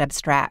somewhat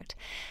abstract,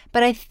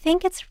 but I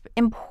think it's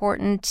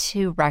important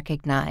to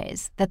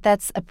recognize that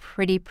that's a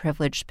pretty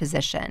privileged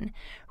position.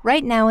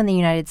 Right now in the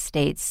United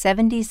States,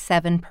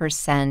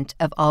 77%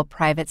 of all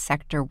private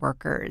sector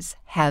workers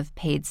have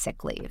paid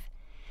sick leave.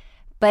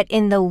 But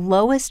in the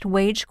lowest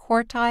wage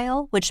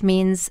quartile, which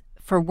means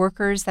for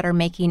workers that are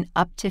making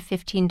up to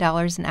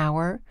 $15 an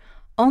hour,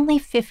 only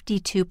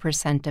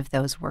 52% of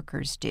those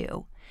workers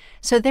do.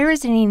 So there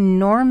is an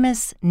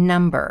enormous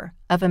number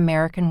of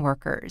American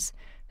workers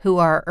who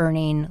are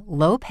earning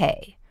low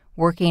pay,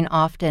 working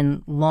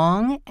often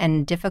long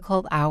and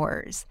difficult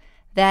hours,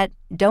 that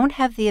don't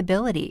have the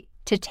ability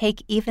to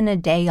take even a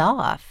day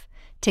off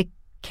to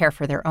care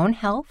for their own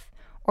health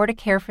or to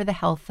care for the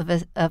health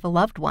of a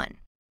loved one.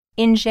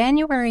 In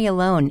January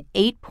alone,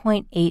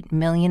 8.8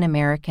 million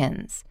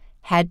Americans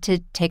had to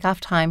take off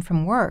time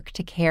from work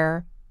to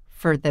care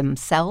for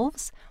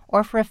themselves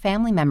or for a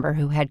family member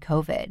who had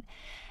COVID.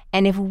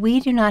 And if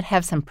we do not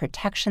have some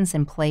protections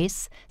in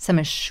place, some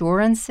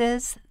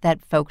assurances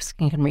that folks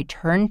can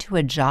return to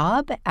a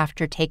job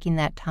after taking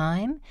that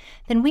time,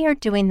 then we are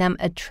doing them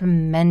a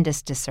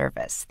tremendous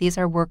disservice. These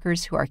are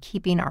workers who are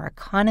keeping our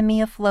economy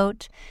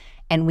afloat,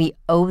 and we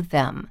owe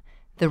them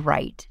the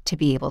right to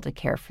be able to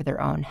care for their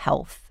own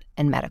health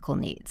and medical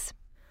needs.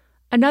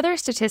 Another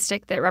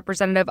statistic that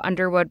Representative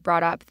Underwood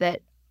brought up that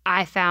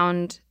I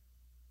found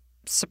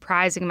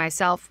surprising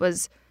myself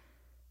was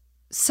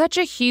such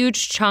a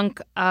huge chunk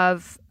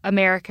of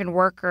American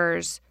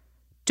workers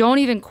don't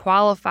even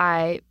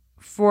qualify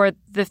for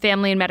the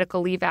Family and Medical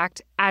Leave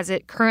Act as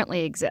it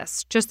currently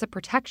exists, just the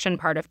protection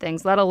part of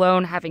things, let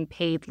alone having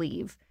paid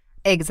leave.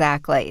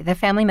 Exactly. The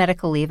Family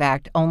Medical Leave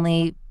Act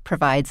only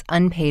provides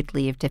unpaid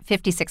leave to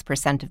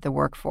 56% of the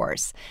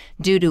workforce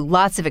due to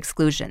lots of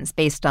exclusions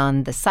based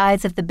on the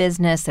size of the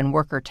business and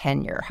worker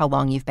tenure, how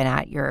long you've been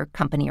at your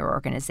company or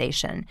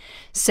organization.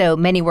 So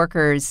many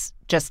workers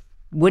just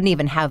wouldn't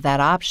even have that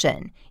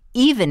option,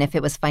 even if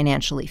it was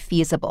financially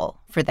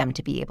feasible for them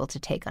to be able to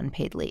take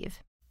unpaid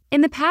leave.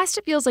 In the past,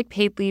 it feels like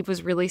paid leave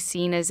was really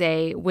seen as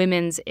a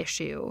women's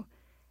issue.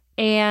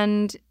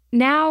 And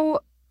now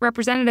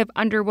Representative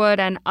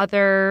Underwood and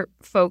other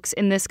folks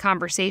in this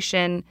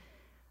conversation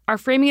are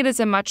framing it as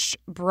a much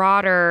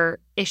broader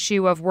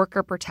issue of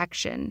worker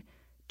protection.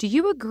 Do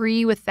you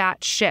agree with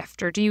that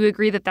shift, or do you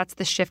agree that that's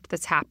the shift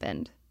that's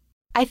happened?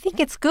 I think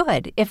it's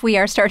good if we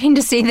are starting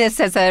to see this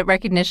as a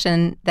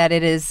recognition that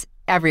it is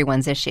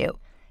everyone's issue,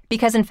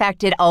 because in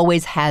fact, it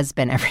always has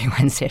been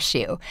everyone's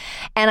issue.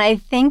 And I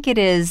think it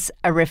is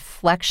a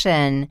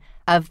reflection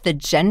of the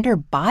gender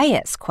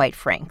bias, quite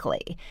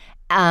frankly.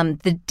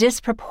 The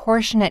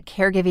disproportionate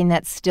caregiving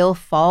that still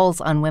falls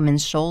on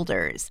women's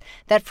shoulders,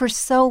 that for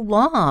so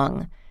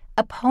long,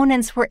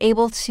 opponents were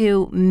able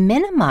to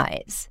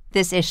minimize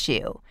this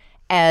issue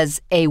as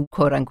a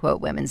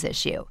quote-unquote women's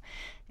issue.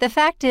 The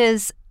fact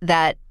is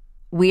that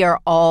we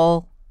are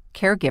all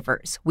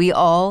caregivers. We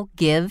all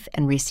give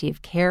and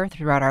receive care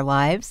throughout our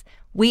lives.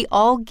 We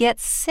all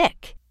get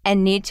sick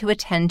and need to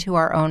attend to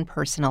our own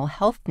personal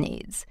health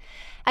needs.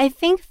 I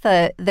think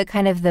the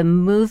kind of the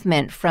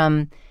movement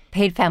from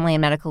paid family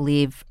and medical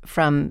leave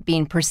from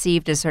being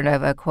perceived as sort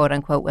of a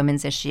quote-unquote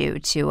women's issue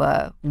to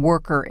a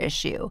worker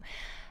issue,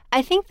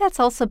 I think that's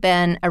also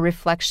been a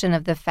reflection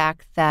of the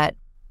fact that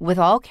with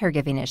all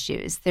caregiving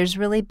issues, there's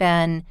really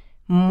been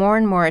more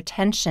and more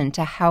attention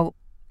to how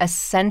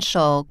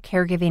essential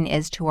caregiving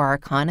is to our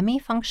economy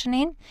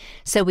functioning.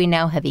 So we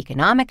now have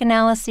economic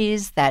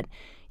analyses that,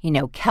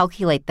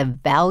 calculate the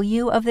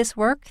value of this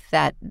work,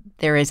 that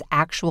there is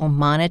actual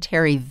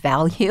monetary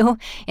value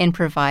in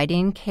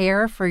providing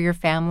care for your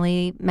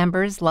family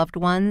members, loved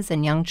ones,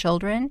 and young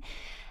children.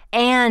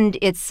 And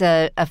it's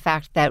a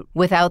fact that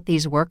without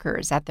these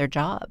workers at their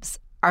jobs,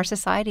 our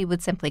society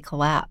would simply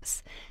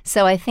collapse.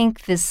 So I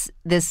think this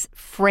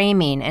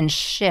framing and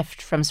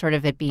shift from sort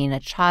of it being a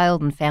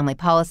child and family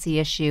policy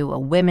issue, a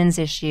women's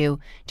issue,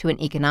 to an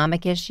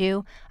economic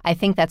issue, I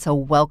think that's a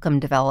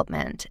welcome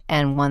development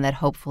and one that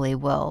hopefully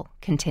will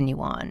continue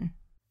on.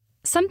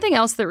 Something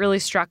else that really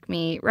struck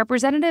me,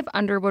 Representative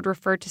Underwood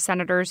referred to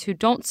senators who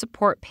don't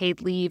support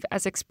paid leave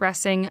as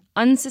expressing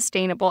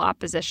unsustainable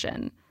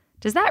opposition.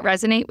 Does that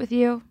resonate with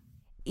you?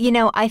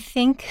 I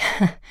think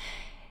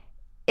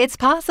it's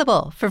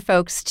possible for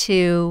folks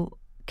to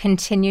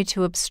continue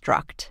to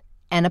obstruct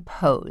and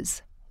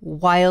oppose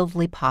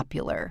wildly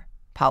popular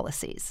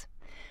policies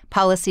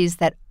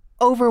that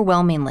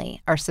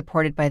overwhelmingly are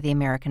supported by the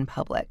American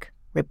public,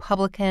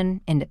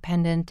 Republican,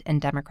 Independent,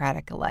 and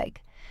Democratic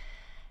alike.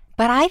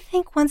 But I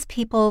think once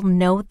people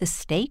know the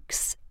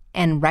stakes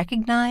and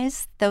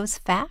recognize those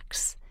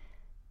facts,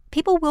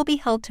 people will be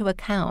held to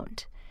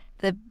account.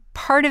 The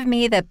part of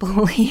me that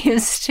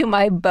believes to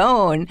my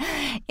bone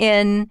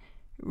in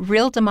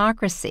real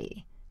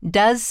democracy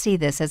does see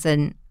this as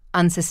an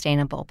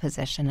unsustainable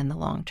position in the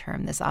long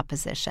term, this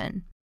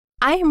opposition.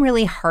 I am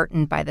really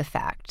heartened by the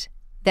fact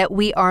that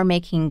we are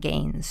making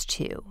gains,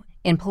 too,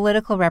 in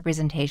political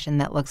representation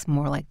that looks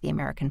more like the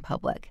American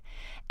public.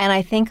 And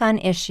I think on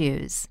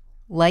issues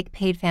like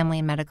paid family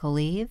and medical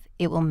leave,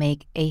 it will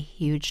make a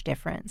huge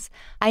difference.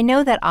 I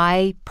know that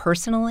I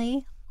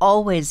personally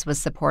always was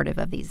supportive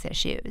of these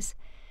issues.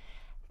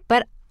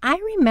 But I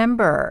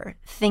remember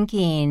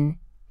thinking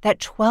that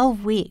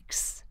 12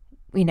 weeks,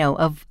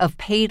 of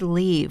paid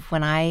leave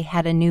when I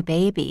had a new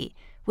baby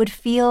would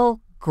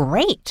feel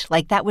great.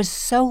 Like that was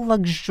so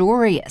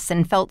luxurious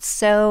and felt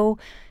so,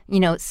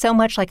 so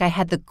much like I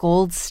had the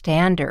gold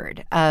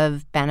standard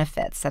of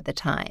benefits at the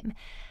time.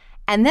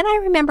 And then I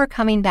remember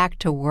coming back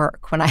to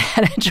work when I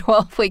had a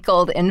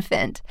 12-week-old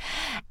infant.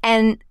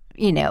 And,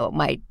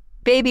 my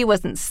baby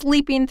wasn't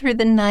sleeping through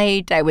the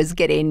night. I was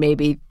getting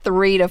maybe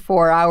 3 to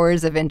 4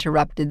 hours of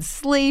interrupted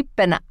sleep.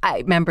 And I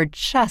remember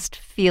just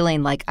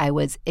feeling like I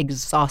was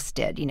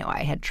exhausted.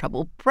 I had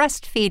trouble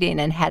breastfeeding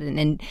and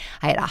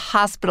I had a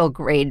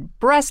hospital-grade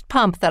breast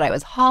pump that I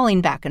was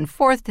hauling back and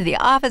forth to the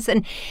office.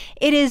 And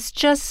it is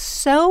just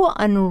so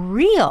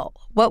unreal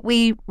what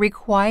we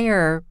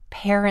require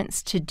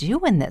parents to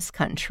do in this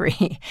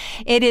country.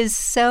 It is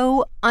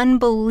so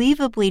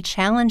unbelievably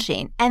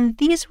challenging. And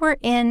these were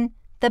in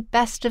the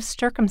best of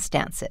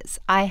circumstances.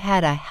 I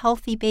had a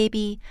healthy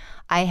baby.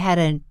 I had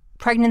a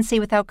pregnancy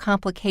without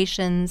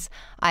complications.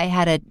 I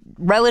had a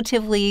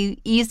relatively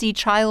easy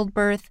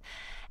childbirth.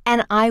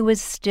 And I was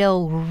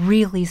still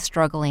really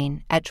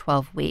struggling at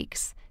 12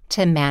 weeks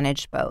to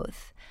manage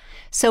both.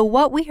 So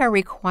what we are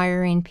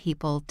requiring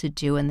people to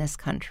do in this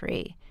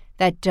country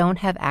that don't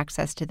have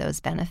access to those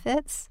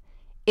benefits,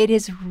 it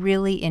is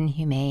really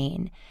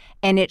inhumane.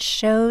 And it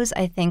shows,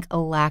 I think, a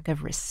lack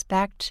of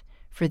respect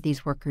for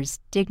these workers'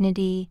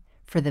 dignity,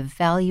 for the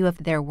value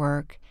of their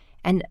work,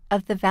 and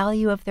of the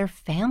value of their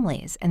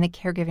families and the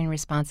caregiving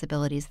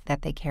responsibilities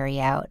that they carry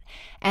out.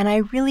 And I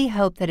really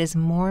hope that as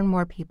more and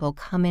more people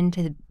come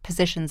into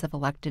positions of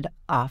elected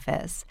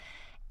office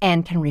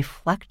and can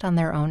reflect on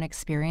their own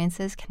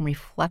experiences, can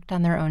reflect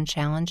on their own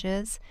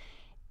challenges,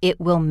 it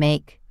will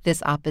make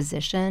this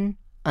opposition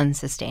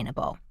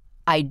unsustainable.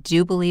 I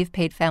do believe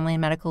paid family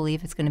and medical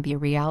leave is going to be a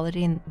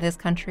reality in this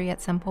country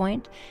at some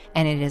point,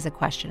 and it is a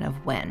question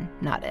of when,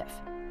 not if.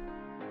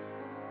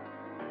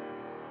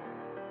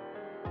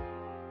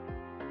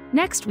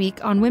 Next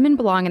week on Women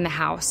Belong in the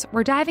House,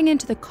 we're diving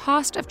into the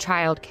cost of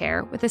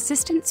childcare with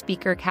Assistant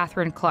Speaker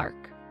Katherine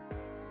Clark.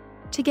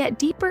 To get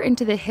deeper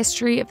into the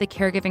history of the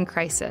caregiving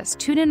crisis,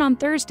 tune in on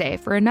Thursday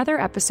for another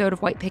episode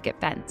of White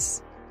Picket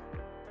Fence.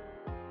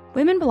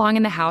 Women Belong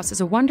in the House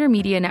is a Wonder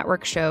Media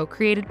Network show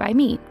created by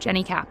me,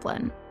 Jenny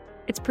Kaplan.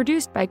 It's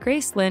produced by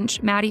Grace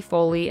Lynch, Maddie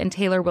Foley, and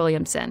Taylor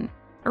Williamson.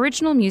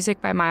 Original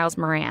music by Miles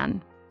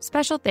Moran.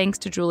 Special thanks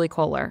to Julie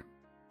Kohler.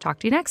 Talk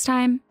to you next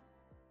time.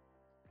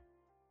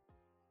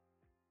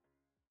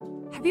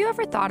 Have you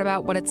ever thought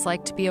about what it's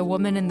like to be a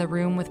woman in the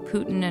room with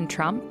Putin and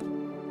Trump?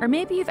 Or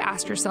maybe you've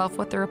asked yourself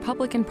what the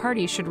Republican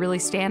Party should really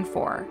stand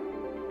for.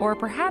 Or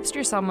perhaps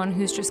you're someone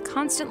who's just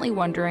constantly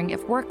wondering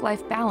if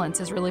work-life balance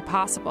is really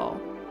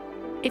possible.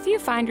 If you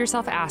find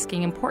yourself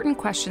asking important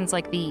questions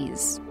like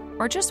these,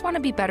 or just want to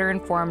be better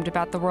informed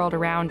about the world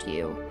around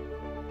you,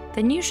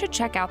 then you should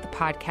check out the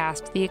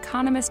podcast The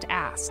Economist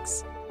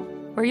Asks,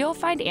 where you'll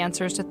find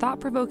answers to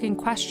thought-provoking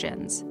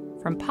questions,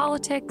 from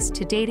politics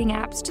to dating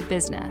apps to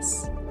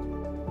business.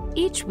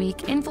 Each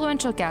week,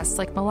 influential guests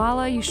like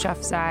Malala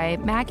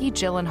Yousafzai, Maggie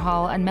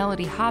Gyllenhaal, and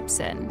Melody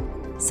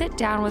Hobson sit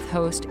down with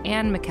host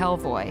Anne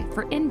McElvoy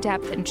for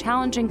in-depth and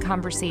challenging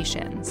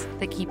conversations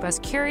that keep us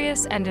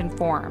curious and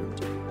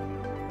informed.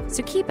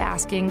 So keep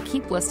asking,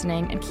 keep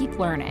listening, and keep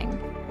learning.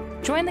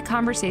 Join the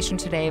conversation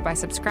today by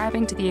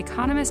subscribing to The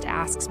Economist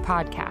Asks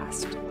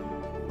podcast.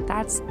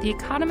 That's The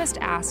Economist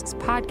Asks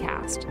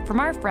podcast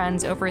from our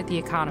friends over at The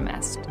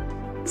Economist.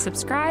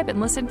 Subscribe and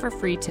listen for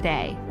free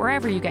today,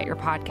 wherever you get your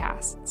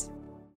podcasts.